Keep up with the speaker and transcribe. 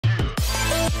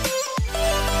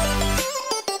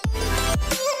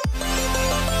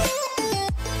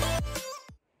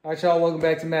Alright y'all, welcome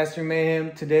back to Mastering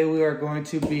Mayhem. Today we are going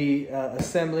to be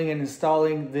assembling and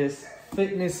installing this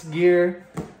fitness gear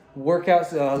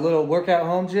little workout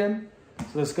home gym. So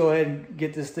let's go ahead and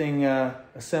get this thing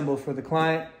assembled for the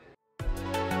client.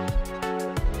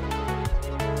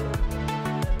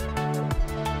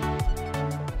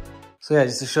 So yeah,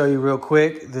 just to show you real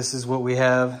quick, this is what we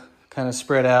have kind of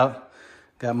spread out.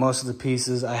 Got most of the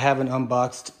pieces. I haven't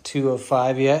unboxed 2 of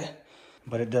 5 yet,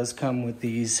 but it does come with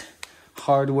these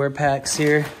hardware packs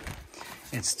here.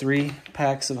 It's 3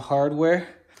 packs of hardware.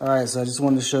 All right, so I just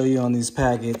wanted to show you on these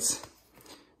packets.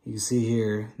 You can see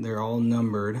here, they're all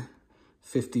numbered.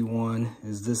 51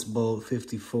 is this bolt,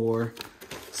 54.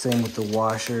 Same with the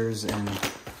washers and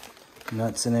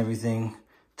nuts and everything.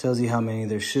 Tells you how many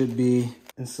there should be.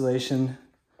 Installation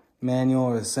manual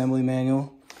or assembly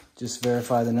manual. Just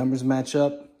verify the numbers match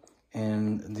up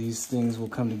and these things will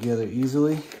come together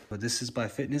easily. But this is by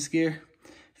Fitness Gear.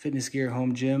 Fitness Gear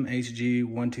Home Gym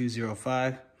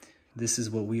HG1205. This is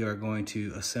what we are going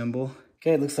to assemble.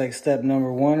 Okay, it looks like step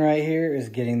number 1 right here is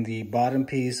getting the bottom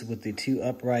piece with the 2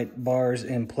 upright bars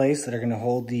in place that are going to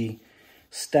hold the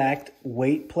stacked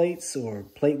weight plates or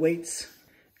plate weights.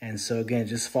 And so again,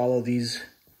 just follow these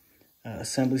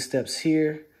assembly steps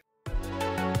here.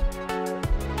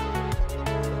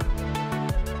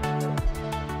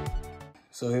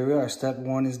 So here we are, step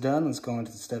 1 is done. Let's go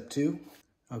into step 2.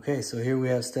 Okay, so here we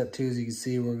have step 2. As you can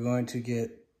see, we're going to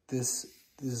get this.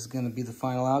 This is going to be the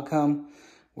final outcome.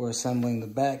 We're assembling the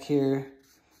back here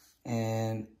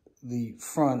and the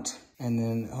front, and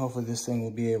then hopefully this thing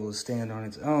will be able to stand on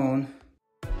its own.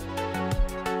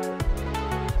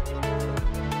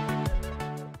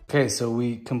 Okay, so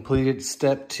we completed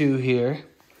step 2 here.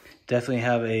 Definitely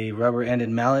have a rubber-ended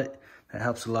mallet. That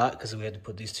helps a lot because we had to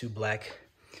put these 2 black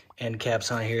end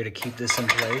caps on here to keep this in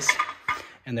place.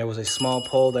 And there was a small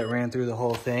pole that ran through the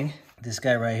whole thing. This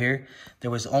guy right here,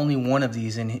 there was only one of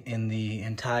these in the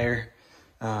entire,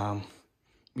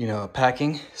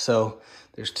 packing. So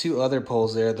there's 2 other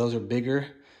poles there. Those are bigger,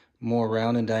 more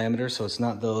round in diameter. So it's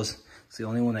not those. It's the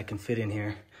only one that can fit in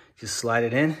here. Just slide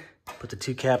it in, put the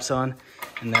 2 caps on,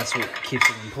 and that's what keeps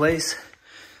it in place.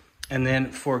 And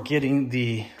then for getting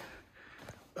the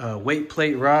weight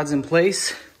plate rods in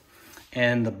place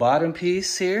and the bottom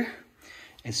piece here,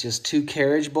 it's just 2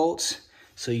 carriage bolts.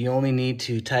 So you only need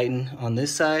to tighten on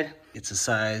this side. It's a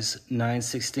size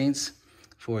 9/16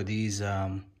 for these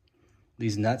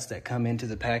nuts that come into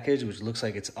the package, which looks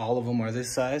like it's all of them are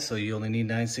this size. So you only need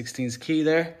 9/16 key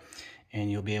there, and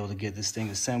you'll be able to get this thing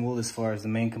assembled as far as the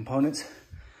main components.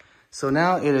 So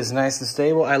now it is nice and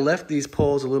stable. I left these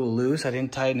poles a little loose. I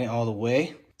didn't tighten it all the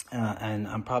way, and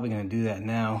I'm probably gonna do that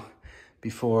now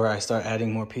before I start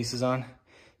adding more pieces on.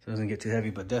 So it doesn't get too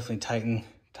heavy, but definitely tighten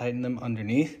them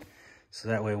underneath. So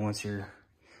that way, once you're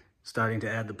starting to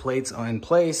add the plates in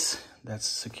place, that's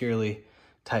securely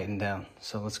tightened down.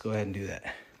 So let's go ahead and do that.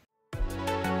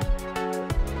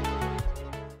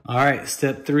 All right,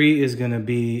 step 3 is gonna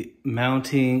be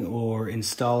mounting or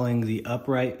installing the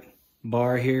upright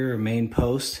bar here, or main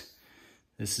post.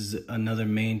 This is another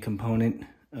main component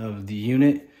of the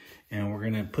unit. And we're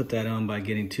gonna put that on by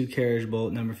getting 2 carriage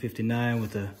bolt number 59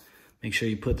 with make sure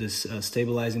you put this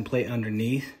stabilizing plate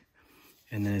underneath,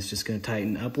 and then it's just gonna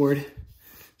tighten upward.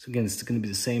 So again, it's gonna be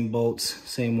the same bolts,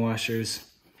 same washers,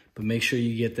 but make sure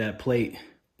you get that plate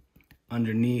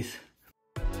underneath.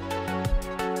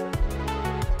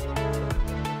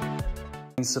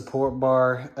 Support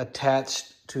bar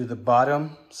attached to the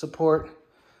bottom support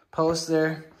post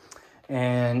there.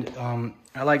 And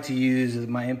I like to use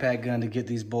my impact gun to get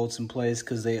these bolts in place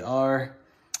because they are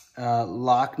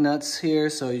lock nuts here.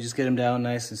 So you just get them down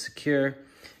nice and secure.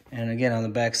 And again, on the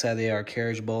back side, they are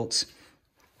carriage bolts.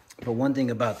 But one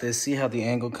thing about this, see how the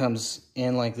angle comes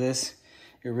in like this?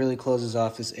 It really closes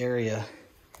off this area.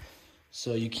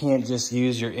 So you can't just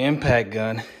use your impact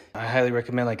gun. I highly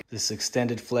recommend like this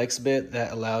extended flex bit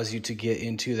that allows you to get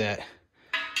into that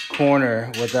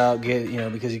corner without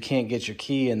because you can't get your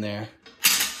key in there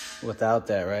without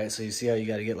that, right? So you see how you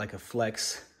got to get like a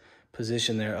flex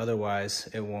position there, otherwise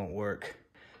it won't work.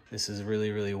 This is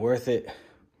really, really worth it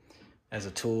as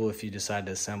a tool if you decide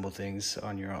to assemble things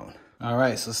on your own. All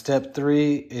right, so step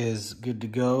 3 is good to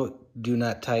go. Do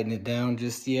not tighten it down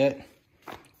just yet,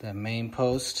 that main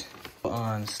post.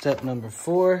 On step number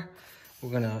 4,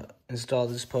 we're gonna install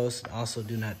this post. Also,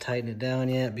 do not tighten it down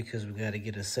yet because we got to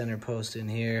get a center post in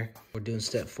here. We're doing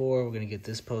step 4. We're gonna get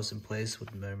this post in place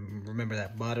with, remember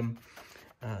that bottom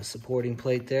supporting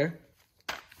plate there.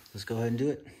 Let's go ahead and do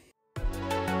it.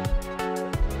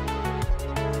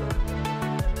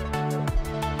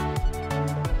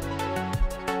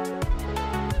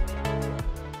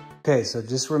 Okay, so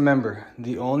just remember,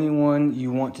 the only one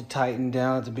you want to tighten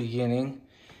down at the beginning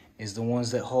is the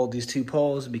ones that hold these two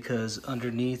poles, because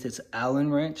underneath it's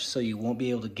Allen wrench, so you won't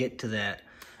be able to get to that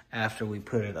after we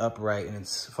put it upright in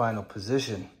its final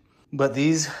position. But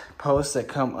these posts that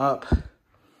come up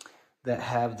that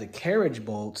have the carriage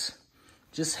bolts,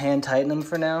 just hand tighten them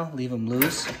for now, leave them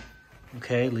loose.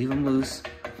 Okay, leave them loose,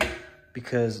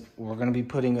 because we're gonna be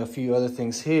putting a few other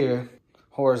things here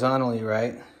horizontally,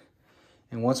 right?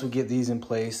 And once we get these in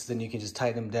place, then you can just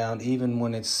tighten them down even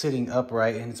when it's sitting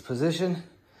upright in its position,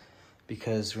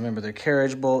 because remember, they're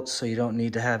carriage bolts, so you don't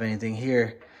need to have anything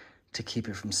here to keep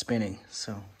it from spinning.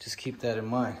 So just keep that in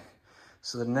mind.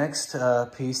 So the next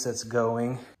piece that's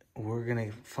going, we're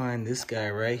gonna find this guy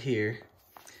right here,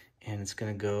 and it's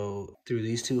gonna go through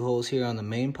these two holes here on the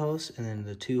main post, and then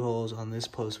the two holes on this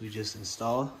post we just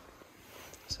installed.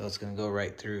 So it's gonna go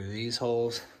right through these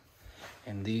holes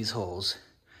and these holes.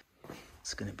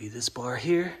 It's gonna be this bar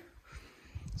here.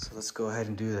 So let's go ahead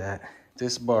and do that.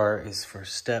 This bar is for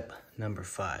step number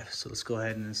 5. So let's go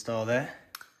ahead and install that.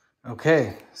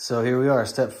 Okay, so here we are.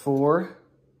 Step 4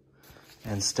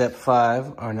 and step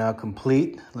 5 are now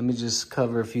complete. Let me just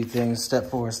cover a few things. Step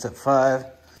 4 and step 5.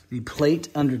 The plate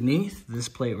underneath, this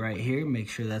plate right here, make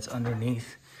sure that's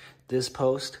underneath this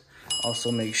post.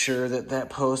 Also make sure that that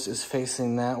post is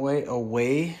facing that way,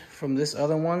 away from this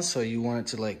other one. So you want it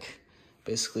to like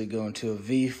basically go into a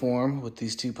V form with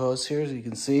these two posts here, as you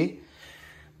can see.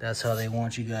 That's how they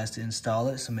want you guys to install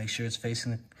it. So make sure it's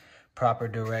facing the proper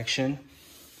direction.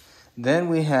 Then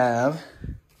we have,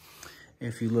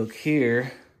 if you look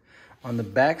here, on the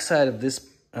back side of this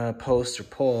post or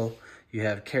pole, you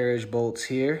have carriage bolts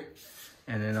here.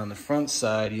 And then on the front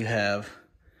side, you have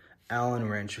Allen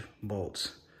wrench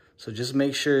bolts. So just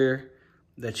make sure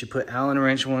that you put Allen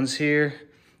wrench ones here.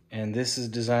 And this is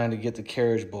designed to get the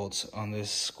carriage bolts on this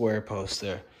square post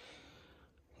there.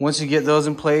 Once you get those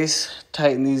in place,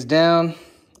 tighten these down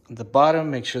at the bottom,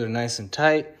 make sure they're nice and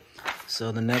tight.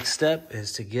 So the next step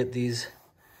is to get these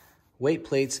weight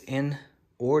plates in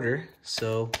order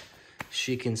so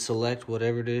she can select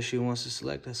whatever it is she wants to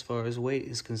select as far as weight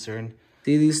is concerned.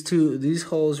 See these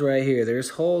holes right here,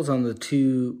 there's holes on the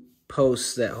two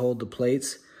posts that hold the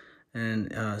plates.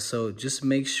 And so just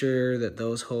make sure that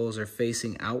those holes are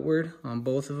facing outward on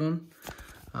both of them.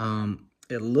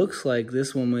 It looks like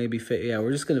this one may be, yeah,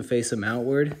 we're just gonna face them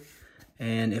outward.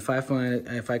 And if I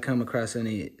come across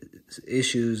any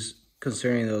issues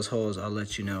concerning those holes, I'll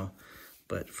let you know.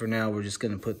 But for now, we're just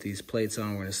gonna put these plates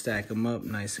on. We're gonna stack them up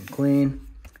nice and clean,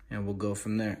 and we'll go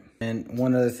from there. And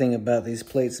one other thing about these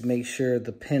plates, make sure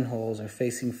the pinholes are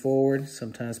facing forward.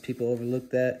 Sometimes people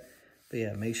overlook that. But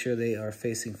yeah, make sure they are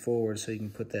facing forward so you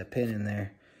can put that pin in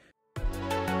there.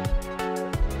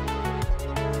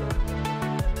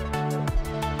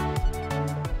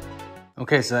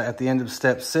 Okay, so at the end of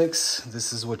step 6,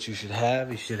 this is what you should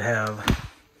have. You should have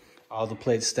all the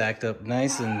plates stacked up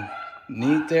nice and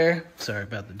neat there. Sorry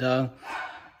about the dog.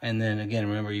 And then again,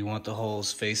 remember, you want the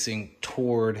holes facing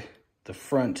toward the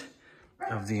front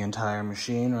of the entire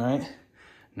machine, right?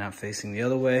 Not facing the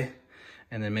other way.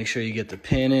 And then make sure you get the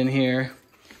pin in here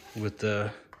with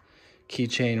the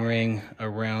keychain ring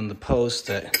around the post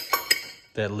that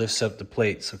lifts up the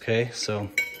plates, okay? So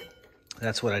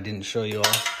that's what I didn't show you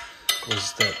all,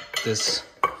 was that this,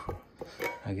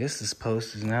 I guess this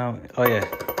post is now, oh yeah.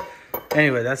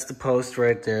 Anyway, that's the post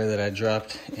right there that I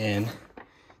dropped in.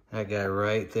 That guy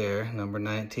right there, number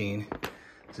 19.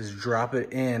 Just drop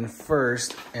it in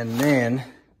first and then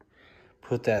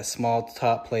put that small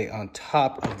top plate on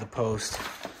top of the post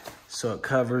so it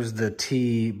covers the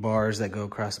T-bars that go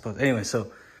across the post. Anyway,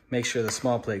 so make sure the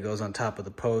small plate goes on top of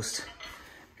the post,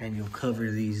 and you'll cover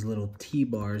these little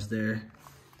T-bars there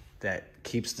that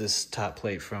keeps this top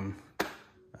plate from,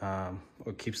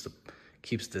 or keeps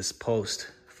this post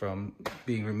from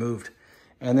being removed.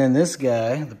 And then this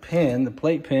guy, the pin, the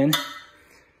plate pin,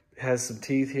 has some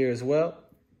teeth here as well.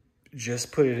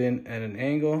 Just put it in at an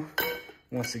angle.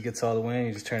 Once it gets all the way in,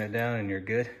 you just turn it down and you're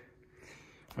good.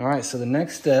 All right, so the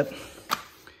next step,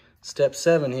 step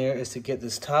 7 here, is to get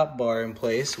this top bar in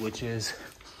place, which is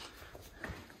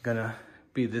gonna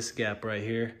be this gap right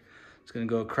here. It's gonna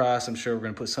go across. I'm sure we're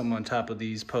gonna put something on top of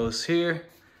these posts here,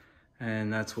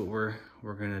 and that's what we're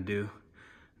gonna do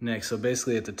next. So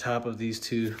basically at the top of these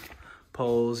two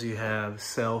poles, you have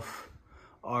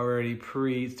already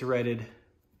pre-threaded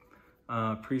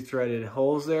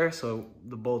holes there, so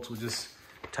the bolts will just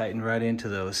tighten right into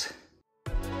those.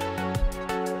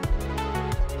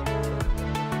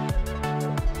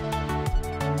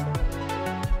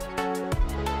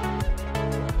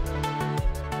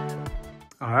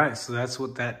 All right, so that's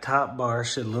what that top bar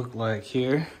should look like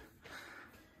here.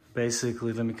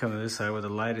 Basically, let me come to this side where the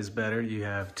light is better. You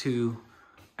have 2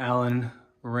 Allen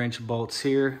wrench bolts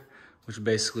here, which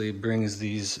basically brings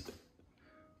these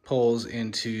poles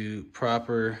into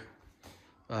proper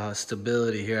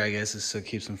stability here, I guess, so it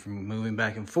keeps them from moving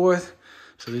back and forth.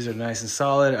 So these are nice and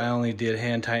solid. I only did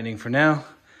hand tightening for now.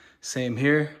 Same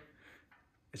here.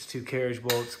 It's 2 carriage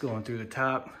bolts going through the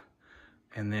top,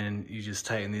 and then you just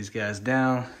tighten these guys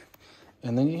down.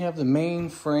 And then you have the main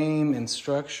frame and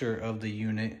structure of the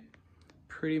unit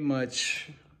pretty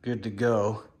much good to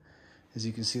go. As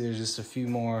you can see, there's just a few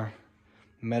more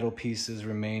metal pieces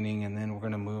remaining, and then we're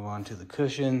gonna move on to the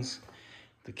cushions,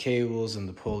 the cables, and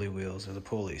the pulley wheels, or the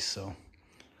pulleys. So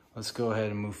let's go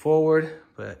ahead and move forward,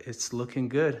 but it's looking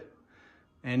good.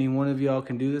 Any one of y'all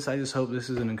can do this. I just hope this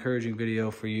is an encouraging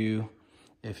video for you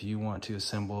if you want to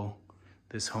assemble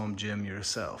this home gym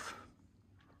yourself.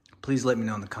 Please let me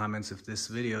know in the comments if this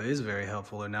video is very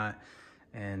helpful or not,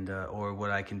 and or what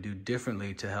I can do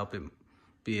differently to help it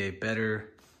be a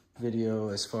better video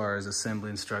as far as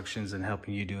assembly instructions and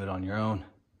helping you do it on your own.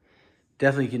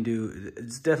 Definitely can do,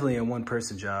 it's definitely a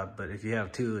one-person job, but if you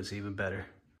have 2, it's even better.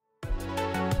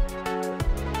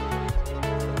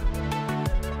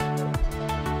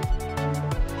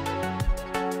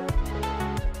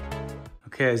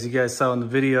 Okay, as you guys saw in the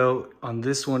video, on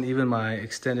this one, even my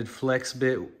extended flex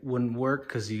bit wouldn't work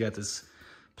because you got this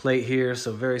plate here,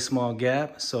 so very small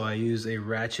gap. So I use a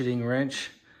ratcheting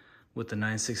wrench with the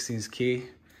 9/16 key,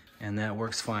 and that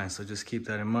works fine. So just keep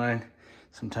that in mind.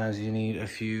 Sometimes you need a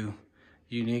few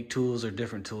unique tools or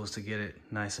different tools to get it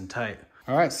nice and tight.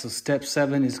 All right, so step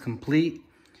 7 is complete.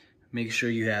 Make sure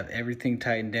you have everything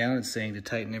tightened down. It's saying to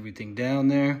tighten everything down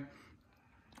there.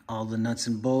 All the nuts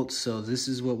and bolts. So this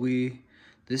is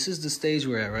the stage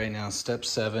we're at right now, step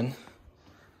 7.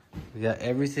 We got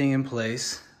everything in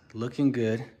place, looking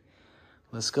good.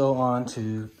 Let's go on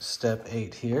to step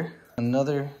 8 here.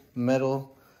 Another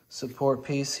metal support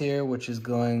piece here, which is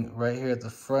going right here at the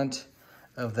front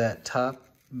of that top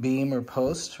beam or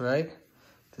post, right?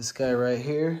 This guy right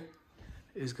here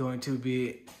is going to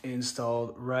be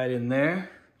installed right in there.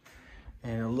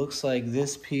 And it looks like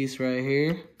this piece right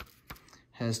here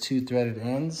has 2 threaded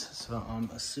ends. So I'm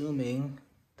assuming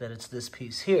that it's this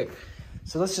piece here.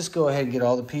 So let's just go ahead and get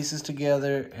all the pieces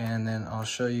together, and then I'll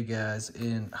show you guys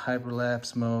in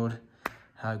hyperlapse mode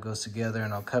how it goes together,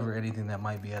 and I'll cover anything that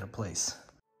might be out of place.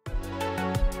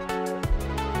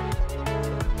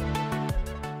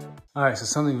 All right, so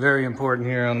something very important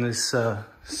here on this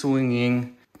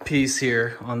swinging piece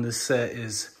here on this set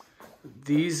is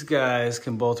these guys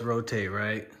can both rotate,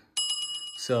 right?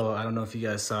 So I don't know if you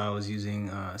guys saw, I was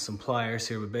using some pliers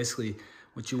here, but basically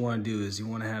what you want to do is you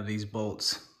want to have these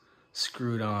bolts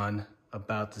screwed on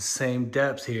about the same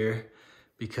depth here,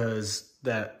 because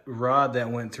that rod that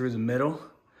went through the middle,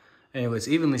 anyway, it's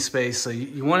evenly spaced. So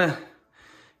you want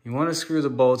to screw the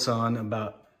bolts on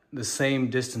about the same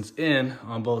distance in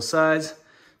on both sides,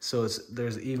 so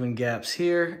there's even gaps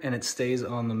here, and it stays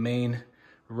on the main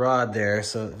rod there.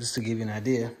 So just to give you an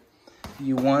idea,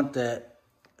 you want that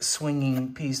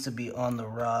swinging piece to be on the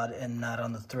rod and not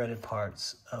on the threaded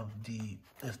parts of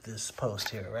this post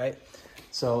here, right?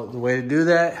 So the way to do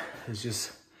that is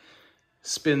just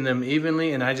spin them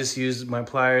evenly, and I just used my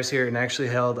pliers here and actually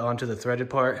held onto the threaded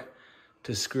part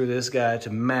to screw this guy to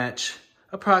match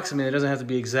approximately, it doesn't have to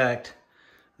be exact,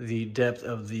 the depth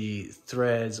of the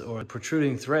threads or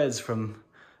protruding threads from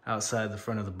outside the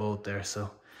front of the bolt there.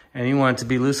 So, and you want it to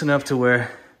be loose enough to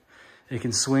where it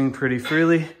can swing pretty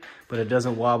freely, but it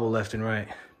doesn't wobble left and right.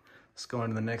 Let's go on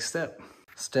to the next step.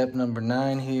 Step number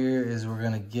 9 here is we're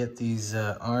gonna get these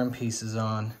arm pieces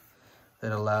on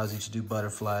that allows you to do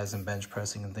butterflies and bench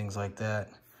pressing and things like that.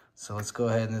 So let's go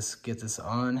ahead and get this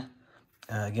on.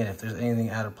 Again, if there's anything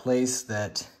out of place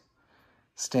that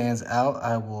stands out,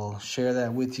 I will share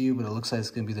that with you, but it looks like it's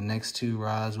gonna be the next 2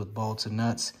 rods with bolts and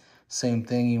nuts. Same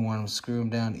thing, you want to screw them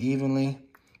down evenly,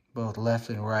 both left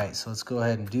and right. So let's go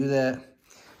ahead and do that.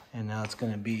 And now it's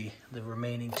gonna be the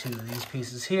remaining 2 of these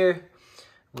pieces here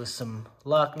with some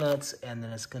lock nuts, and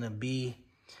then it's gonna be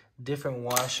different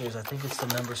washers. I think it's the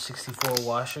number 64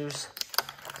 washers,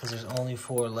 because there's only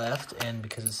 4 left, and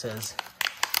because it says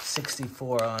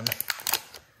 64 on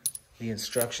the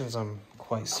instructions, I'm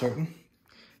quite certain.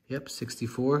 Yep,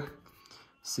 64,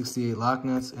 68 lock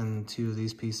nuts, and 2 of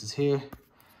these pieces here.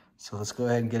 So let's go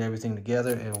ahead and get everything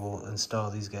together, and we'll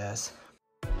install these guys.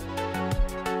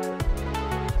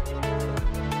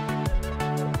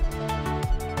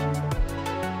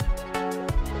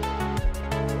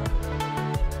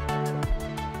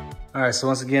 All right, so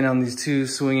once again on these 2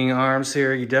 swinging arms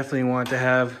here, you definitely want to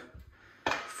have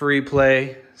free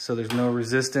play so there's no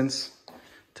resistance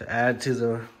to add to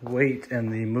the weight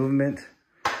and the movement.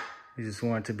 You just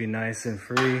want it to be nice and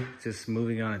free, just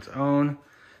moving on its own.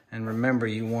 And remember,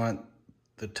 you want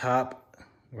the top,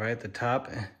 right? The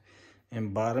top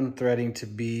and bottom threading to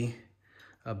be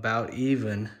about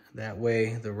even. That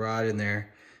way the rod in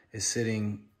there is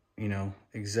sitting, you know,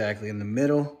 exactly in the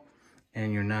middle,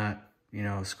 and you're not, you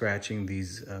know, scratching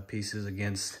these pieces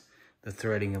against the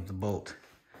threading of the bolt.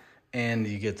 And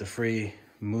you get the free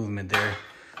movement there,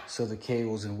 so the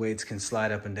cables and weights can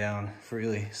slide up and down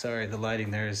freely. Sorry, the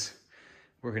lighting there is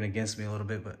working against me a little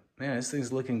bit, but man, this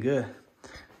thing's looking good.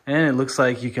 And it looks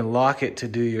like you can lock it to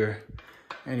do your,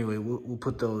 anyway, we'll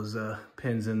put those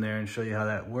pins in there and show you how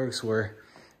that works, where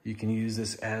you can use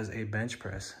this as a bench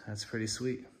press. That's pretty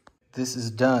sweet. This is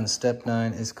done. Step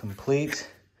 9 is complete.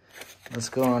 Let's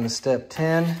go on to step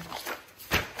 10.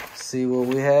 See what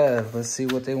we have. Let's see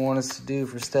what they want us to do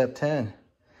for step 10.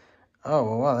 Oh,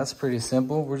 well, wow, that's pretty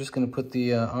simple. We're just gonna put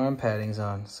the arm paddings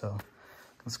on. So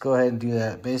let's go ahead and do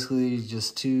that. Basically,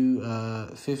 just two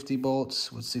 50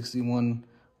 bolts with 61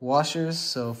 washers.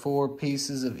 So 4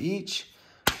 pieces of each.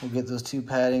 We'll get those 2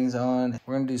 paddings on.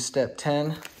 We're gonna do step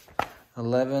 10,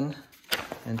 11,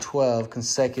 and 12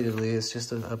 consecutively. It's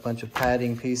just a bunch of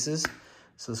padding pieces.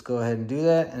 So let's go ahead and do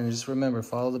that. And just remember,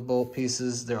 follow the bolt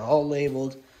pieces. They're all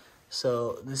labeled.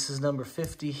 So this is number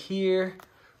 50 here.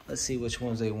 Let's see which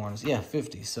ones they want us. Yeah,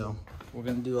 50. So we're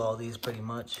gonna do all these pretty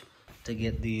much to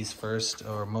get these first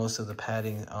or most of the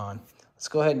padding on. Let's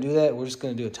go ahead and do that. We're just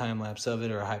gonna do a time lapse of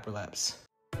it or a hyperlapse.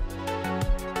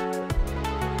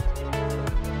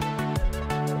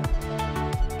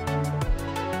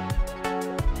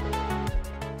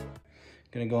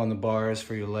 Gonna go on the bars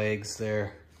for your legs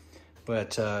there.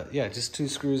 But yeah, just 2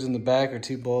 screws in the back or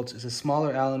 2 bolts. It's a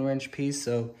smaller Allen wrench piece,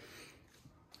 so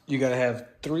you gotta have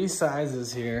 3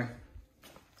 sizes here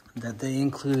that they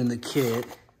include in the kit,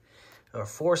 or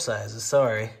 4 sizes,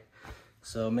 sorry.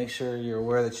 So make sure you're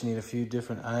aware that you need a few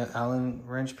different Allen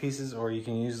wrench pieces, or you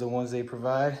can use the ones they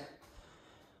provide.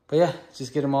 But yeah,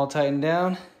 just get them all tightened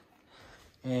down.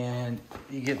 And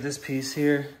you get this piece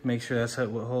here. Make sure that's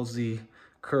what holds the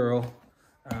curl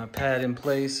pad in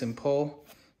place and pull.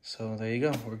 So there you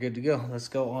go, we're good to go. Let's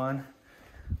go on.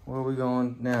 Where are we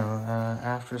going now?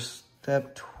 After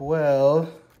step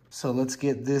 12. So let's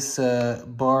get this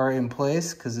bar in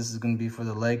place, because this is going to be for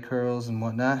the leg curls and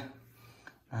whatnot.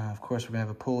 Of course, we're going to have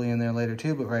a pulley in there later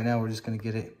too, but right now we're just going to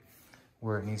get it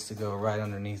where it needs to go, right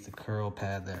underneath the curl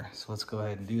pad there. So let's go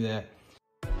ahead and do that.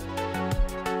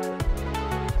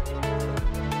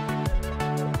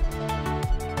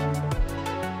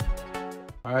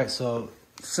 All right, so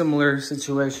similar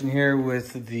situation here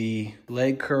with the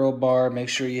leg curl bar. Make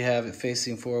sure you have it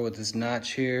facing forward with this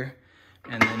notch here.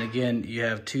 And then again, you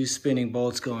have 2 spinning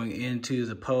bolts going into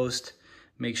the post.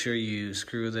 Make sure you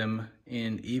screw them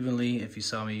in evenly. If you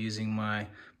saw me using my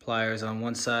pliers on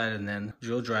one side and then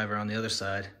drill driver on the other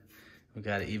side, we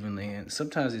got it evenly. And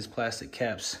sometimes these plastic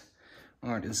caps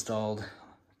aren't installed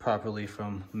properly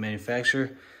from the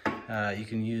manufacturer. You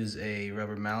can use a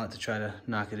rubber mallet to try to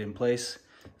knock it in place.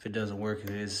 If it doesn't work, it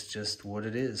is just what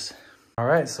it is. All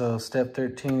right, so step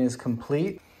 13 is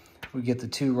complete. We get the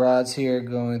 2 rods here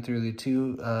going through the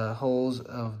 2 holes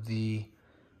of the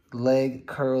leg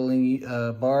curling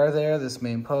bar there, this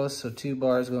main post. So 2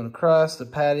 bars going across, the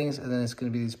paddings, and then it's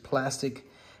going to be these plastic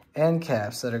end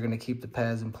caps that are going to keep the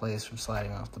pads in place from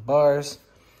sliding off the bars.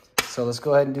 So let's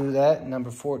go ahead and do that.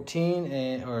 Number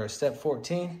 14, or step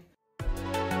 14.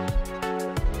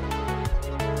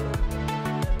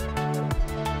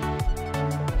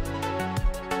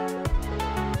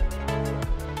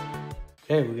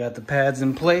 Okay, we got the pads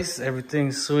in place.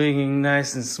 Everything's swinging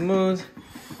nice and smooth,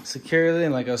 securely.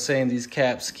 And like I was saying, these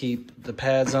caps keep the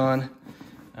pads on.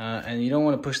 And you don't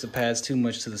want to push the pads too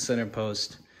much to the center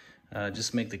post.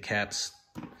 Just make the caps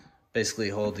basically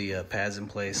hold the pads in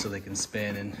place so they can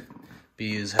spin and be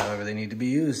used however they need to be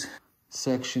used.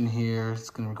 Section here, it's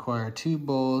going to require 2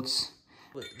 bolts.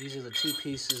 These are the 2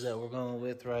 pieces that we're going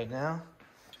with right now.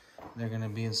 They're going to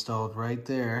be installed right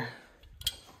there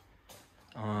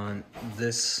on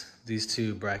these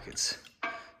 2 brackets.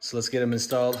 So let's get them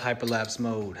installed, hyperlapse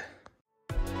mode.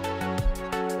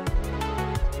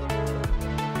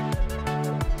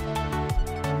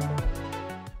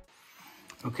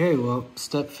 Okay, well,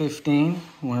 step 15,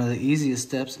 one of the easiest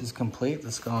steps is complete.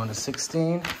 Let's go on to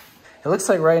 16. It looks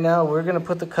like right now we're gonna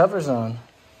put the covers on.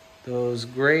 Those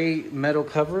gray metal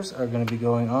covers are gonna be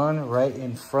going on right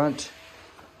in front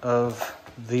of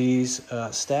these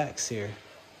stacks here.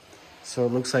 So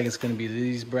it looks like it's gonna be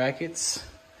these brackets.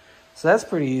 So that's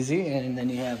pretty easy. And then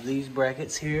you have these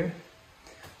brackets here.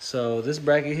 So this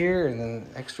bracket here and then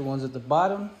extra ones at the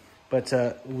bottom. But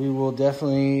we will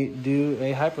definitely do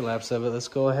a hyperlapse of it. Let's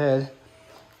go ahead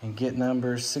and get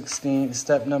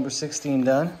step number 16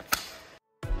 done.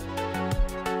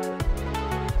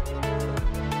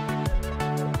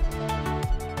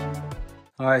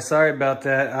 All right, sorry about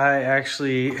that. I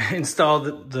actually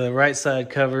installed the right side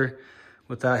cover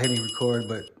without hitting record,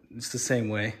 but it's the same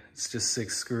way. It's just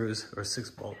 6 screws or 6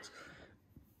 bolts.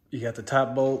 You got the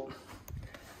top bolt,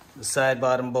 the side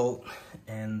bottom bolt,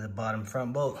 and the bottom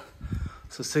front bolt.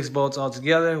 So 6 bolts all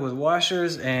together with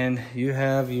washers, and you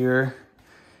have your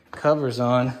covers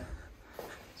on.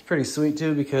 It's pretty sweet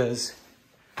too, because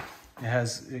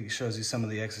it shows you some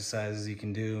of the exercises you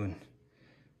can do, and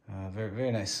very,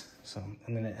 very nice. So,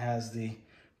 and then it has the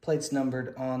plates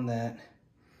numbered on that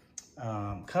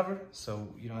cover, so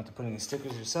you don't have to put any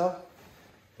stickers yourself.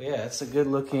 But yeah, it's a good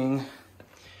looking.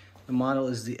 The model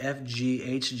is the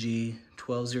FGHG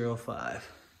 1205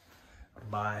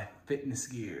 by Fitness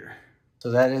Gear. So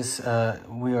that is,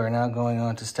 we are now going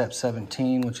on to step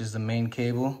 17, which is the main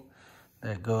cable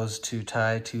that goes to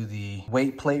tie to the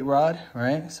weight plate rod,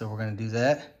 right? So we're gonna do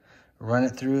that. Run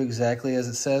it through exactly as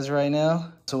it says right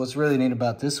now. So what's really neat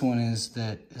about this one is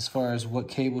that as far as what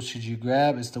cable should you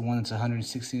grab, it's the one that's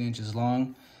 116 inches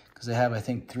long, because they have, I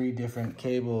think, 3 different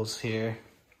cables here.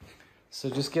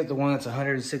 So just get the one that's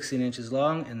 116 inches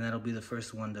long, and that'll be the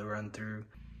first one to run through.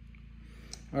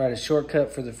 All right, a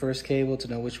shortcut for the first cable to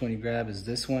know which one you grab is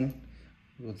this one,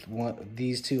 with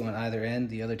these 2 on either end.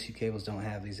 The other 2 cables don't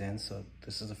have these ends, so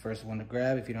this is the first one to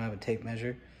grab if you don't have a tape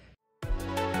measure.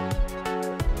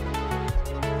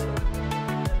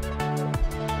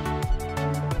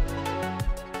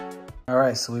 All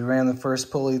right, so we ran the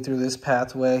first pulley through this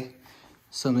pathway.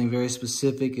 Something very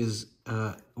specific is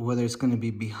whether it's going to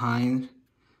be behind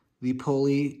the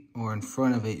pulley or in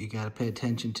front of it. You got to pay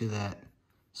attention to that.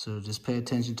 So just pay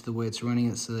attention to the way it's running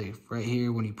it, so that right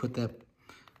here, when you put that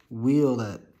wheel,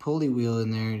 that pulley wheel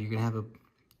in there, you're going to have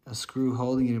a screw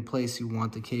holding it in place. You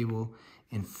want the cable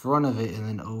in front of it and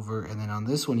then over. And then on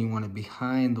this one, you want it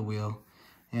behind the wheel.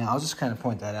 And I'll just kind of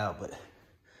point that out, but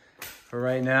for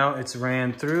right now, it's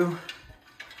ran through.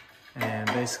 And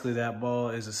basically that ball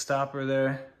is a stopper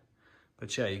there.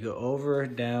 But yeah, you go over,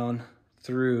 down,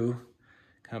 through,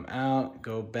 come out,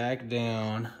 go back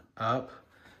down, up,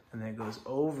 and then it goes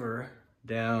over,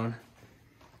 down,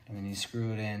 and then you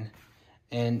screw it in.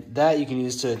 And that you can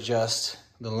use to adjust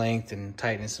the length and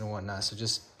tightness and whatnot. So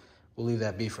just, we'll leave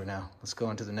that be for now. Let's go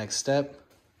on to the next step.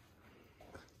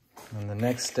 And the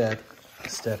next step,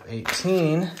 step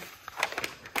 18,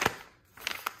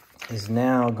 is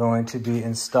now going to be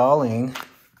installing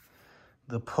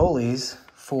the pulleys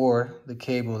for the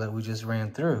cable that we just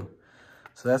ran through.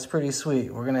 So that's pretty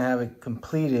sweet. We're gonna have it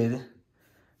completed,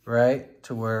 right,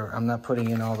 to where I'm not putting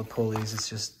in all the pulleys. It's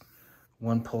just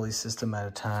one pulley system at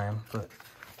a time. But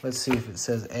let's see if it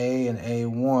says A and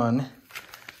A1.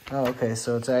 Oh, okay,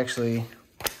 so it's actually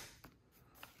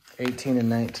 18 and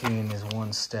 19 is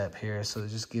one step here. So it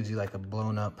just gives you like a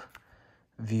blown up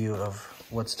view of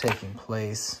what's taking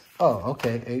place. Oh,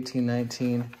 okay, 18,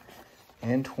 19,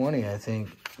 and 20, I think,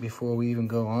 before we even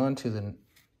go on to the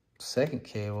second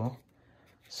cable.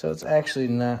 So it's actually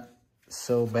not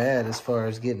so bad as far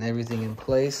as getting everything in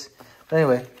place. But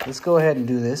anyway, let's go ahead and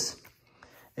do this.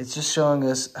 It's just showing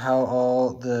us how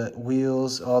all the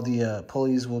wheels, all the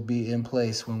pulleys will be in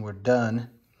place when we're done.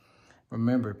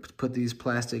 Remember, put these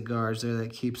plastic guards there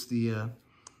that keeps the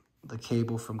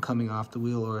cable from coming off the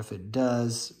wheel, or if it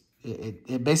does,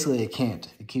 it basically it can't.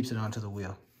 It keeps it onto the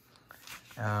wheel.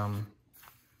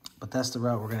 But that's the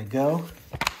route we're gonna go.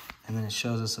 And then it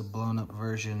shows us a blown up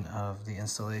version of the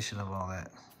installation of all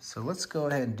that. So let's go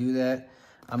ahead and do that.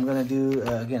 I'm gonna do,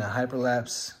 again, a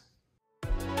hyperlapse.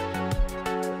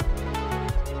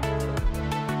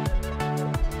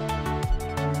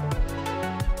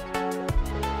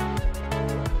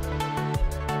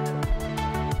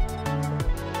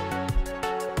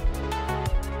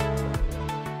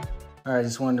 All right, I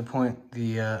just wanted to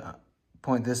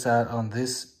point this out on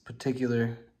this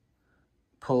particular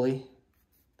pulley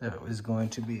that is going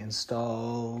to be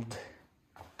installed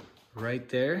right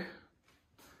there.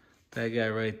 That guy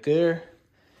right there.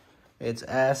 It's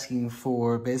asking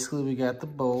for, basically we got the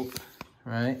bolt,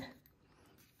 right?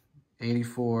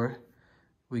 84.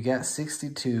 We got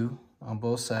 62 on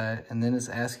both sides, and then it's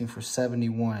asking for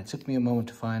 71. It took me a moment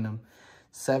to find them.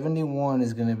 71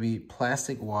 is gonna be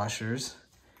plastic washers.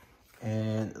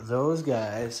 And those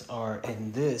guys are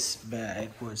in this bag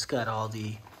where it's got all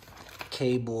the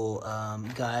cable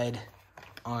guide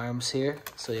arms here.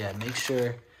 So yeah, make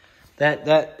sure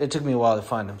that it took me a while to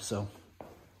find them. So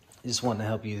Just wanting to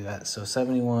help you do that. So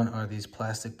 71 are these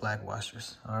plastic black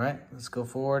washers. All right, let's go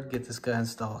forward, get this guy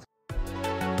installed.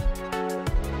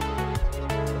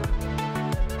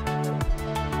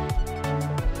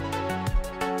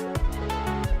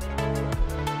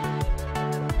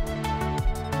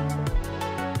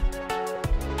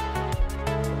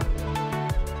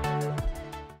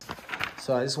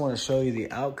 So I just want to show you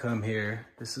the outcome here.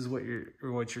 This is what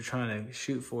you're trying to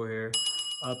shoot for here.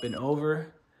 Up and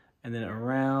over, and then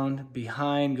around,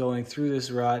 behind, going through this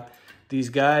rod. These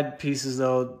guide pieces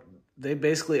though, they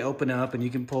basically open up and you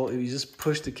can pull, you just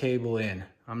push the cable in.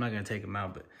 I'm not gonna take them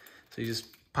out, but so you just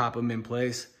pop them in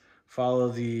place, follow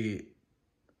the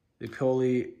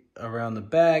pulley around the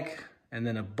back, and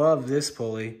then above this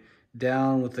pulley,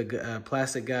 down with the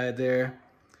plastic guide there,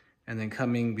 and then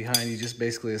coming behind you, just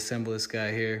basically assemble this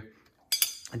guy here.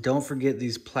 And don't forget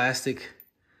these plastic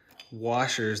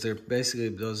washers. They're basically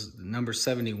those number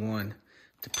 71.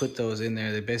 To put those in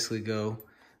there, they basically go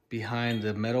behind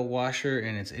the metal washer,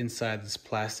 and it's inside this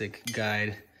plastic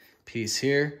guide piece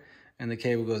here. And the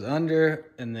cable goes under,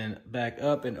 and then back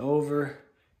up and over,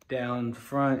 down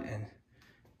front, and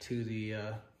to the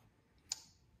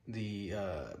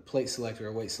plate selector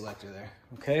or weight selector there.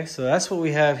 Okay, so that's what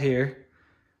we have here.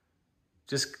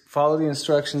 Just follow the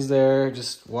instructions there,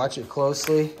 just watch it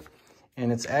closely.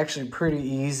 And it's actually pretty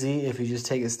easy if you just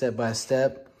take it step by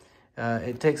step.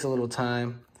 It takes a little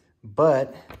time,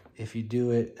 but if you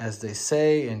do it as they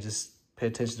say and just pay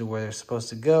attention to where they're supposed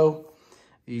to go,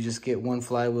 you just get one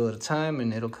flywheel at a time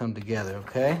and it'll come together,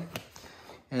 okay?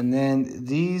 And then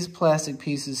these plastic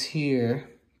pieces here,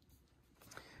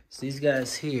 so these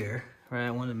guys here, right,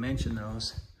 I want to mention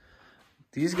those.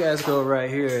 These guys go right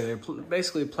here. They're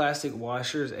basically plastic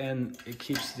washers, and it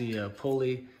keeps the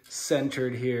pulley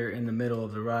centered here in the middle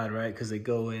of the rod, right? Because they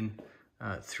go in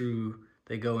through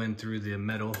the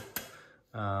metal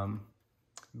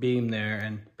beam there,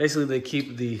 and basically they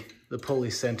keep the pulley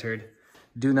centered.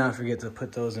 Do not forget to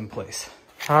put those in place.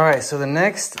 All right, so the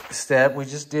next step, we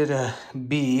just did a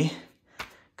B,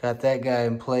 got that guy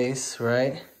in place,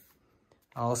 right?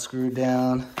 All screwed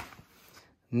down.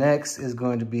 Next is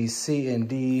going to be C and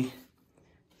D.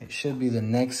 It should be the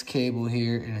next cable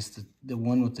here, and it's the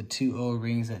one with the 2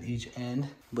 O-rings at each end,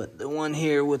 but the one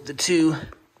here with the 2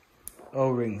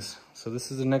 O-rings. So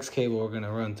this is the next cable we're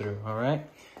gonna run through, all right?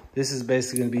 This is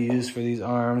basically gonna be used for these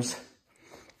arms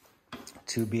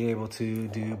to be able to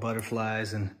do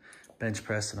butterflies and bench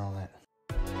press and all that.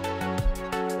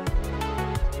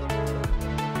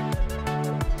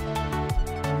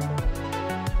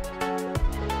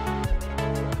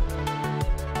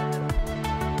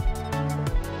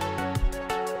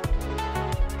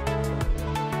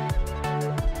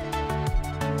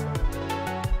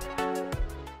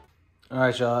 All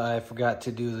right, y'all, I forgot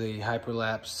to do the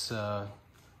hyperlapse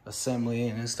assembly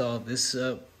and install this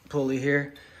pulley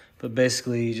here. But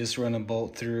basically, you just run a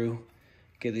bolt through,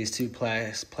 get these 2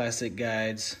 plastic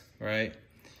guides, right?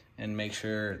 And make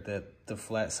sure that the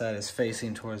flat side is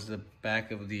facing towards the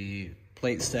back of the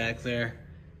plate stack there.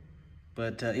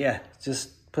 But yeah,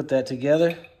 just put that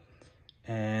together.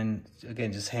 And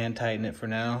again, just hand tighten it for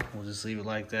now. We'll just leave it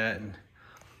like that. And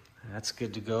that's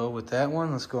good to go with that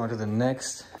one. Let's go on to the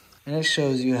next. And it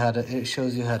shows you how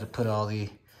to put all the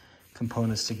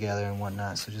components together and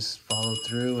whatnot. So just follow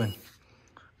through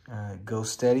and go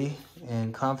steady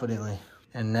and confidently.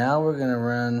 And now we're gonna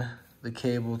run the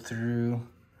cable through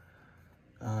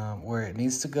where it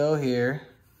needs to go here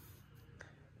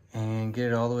and get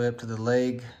it all the way up to the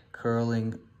leg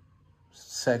curling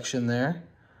section there.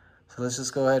 So let's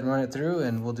just go ahead and run it through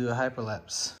and we'll do a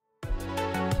hyperlapse.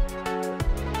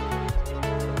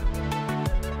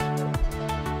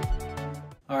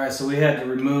 All right, so we had to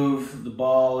remove the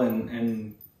ball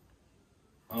and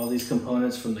all these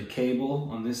components from the cable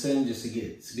on this end just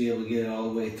to be able to get it all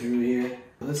the way through here.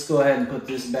 Let's go ahead and put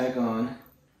this back on.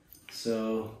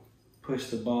 So push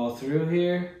the ball through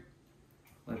here,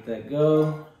 let that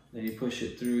go. Then you push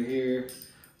it through here.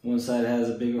 One side has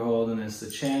a bigger hole than it's the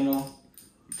channel.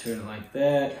 You turn it like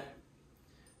that.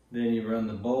 Then you run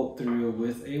the bolt through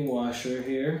with a washer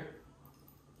here.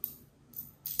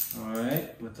 All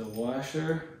right, with the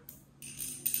washer,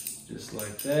 just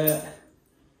like that.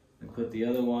 And put the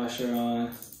other washer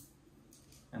on,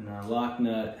 and then a lock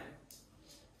nut.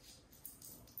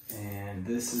 And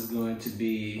this is going to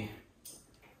be,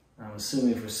 I'm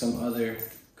assuming for some other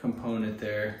component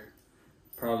there,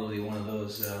 probably one of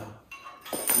those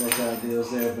workout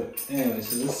deals there. But anyway,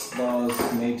 so this ball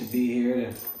is made to be here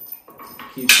to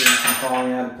keep things from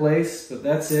falling out of place. But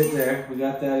that's it there, we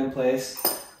got that in place.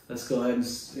 Let's go ahead and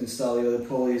install the other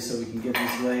pulleys so we can get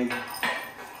this leg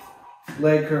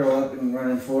leg curl up and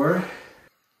running forward.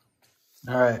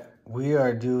 All right, we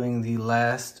are doing the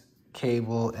last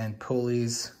cable and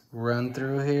pulleys run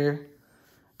through here.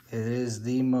 It is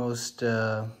the most,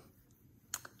 I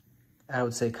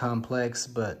would say complex,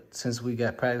 but since we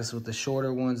got practice with the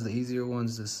shorter ones, the easier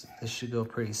ones, this should go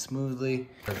pretty smoothly.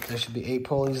 There should be 8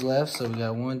 pulleys left, so we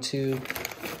got 1, 2,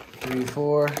 3,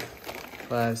 4,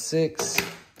 5, 6,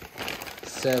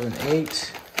 7,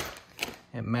 8.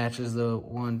 It matches the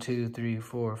 1, 2, 3,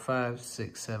 4, 5,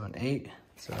 6, 7, 8.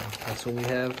 So that's what we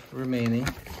have remaining.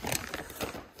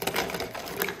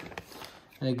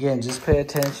 And again, just pay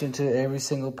attention to every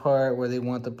single part where they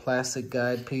want the plastic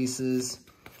guide pieces.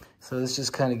 So this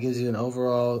just kind of gives you an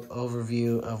overall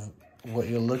overview of what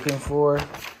you're looking for.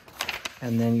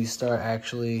 And then you start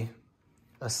actually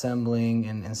assembling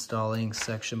and installing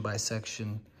section by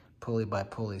section, pulley by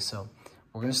pulley. So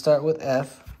we're gonna start with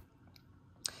F.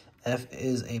 F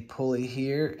is a pulley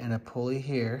here and a pulley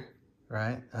here,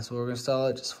 right? That's what we're gonna install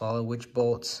it. Just follow which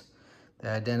bolts. They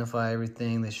identify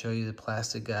everything. They show you the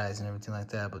plastic guides and everything like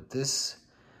that. But this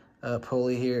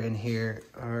pulley here and here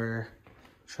are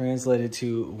translated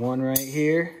to one right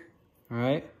here, all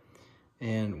right?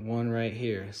 And one right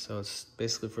here. So it's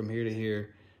basically from here to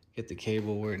here, get the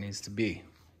cable where it needs to be.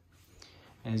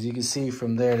 And as you can see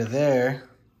from there to there,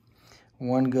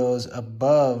 one goes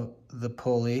above the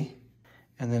pulley,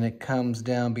 and then it comes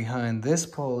down behind this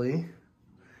pulley,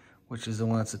 which is the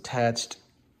one that's attached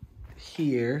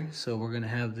here. So we're gonna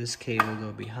have this cable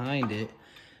go behind it.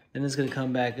 Then it's gonna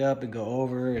come back up and go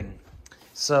over. And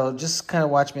so just kind of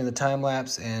watch me in the time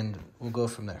lapse and we'll go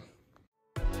from there.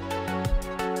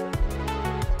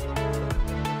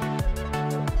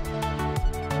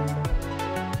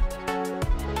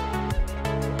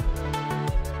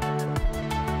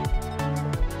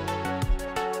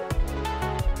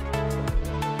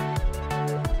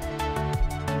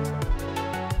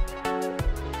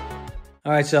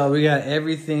 All right, y'all, we got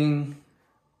everything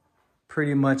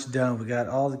pretty much done. We got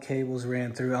all the cables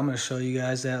ran through. I'm gonna show you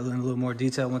guys that in a little more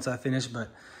detail once I finish, but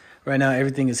right now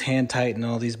everything is hand tightened,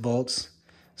 all these bolts.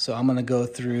 So I'm gonna go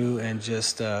through and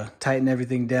just tighten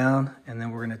everything down, and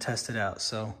then we're gonna test it out.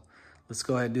 So let's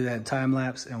go ahead and do that in time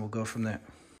lapse and we'll go from there.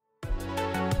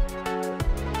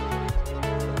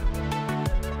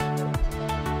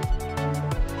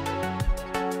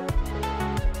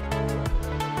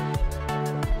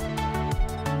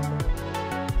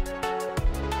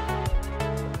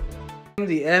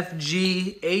 The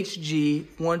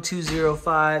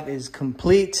FG-HG1205 is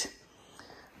complete.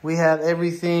 We have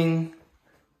everything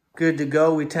good to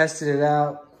go. We tested it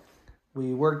out.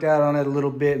 We worked out on it a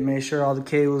little bit, made sure all the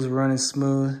cables were running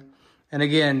smooth. And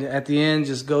again, at the end,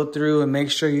 just go through and make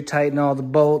sure you tighten all the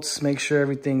bolts, make sure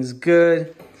everything's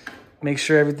good, make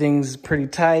sure everything's pretty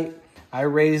tight. I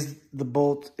raised the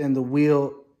bolt and the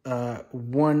wheel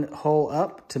one hole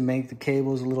up to make the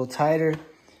cables a little tighter.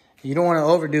 You don't want to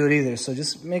overdo it either, so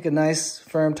just make a nice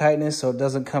firm tightness so it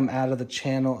doesn't come out of the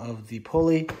channel of the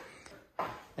pulley.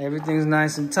 Everything's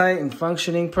nice and tight and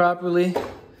functioning properly,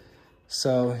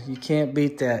 so you can't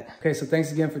beat that. Okay, so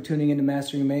thanks again for tuning in to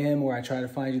Mastering Mayhem, where I try to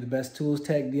find you the best tools,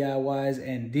 tech, DIYs,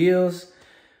 and deals,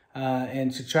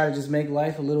 and to try to just make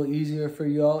life a little easier for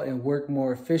y'all and work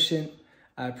more efficient.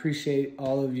 I appreciate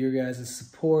all of your guys'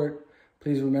 support.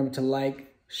 Please remember to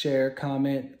like, share,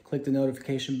 comment, click the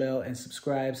notification bell, and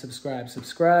subscribe.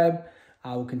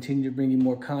 I will continue to bring you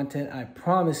more content. I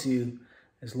promise you,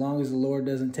 as long as the Lord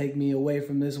doesn't take me away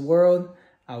from this world,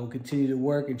 I will continue to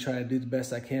work and try to do the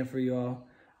best I can for you all.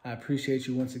 I appreciate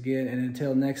you once again. And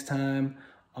until next time,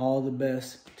 all the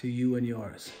best to you and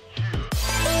yours.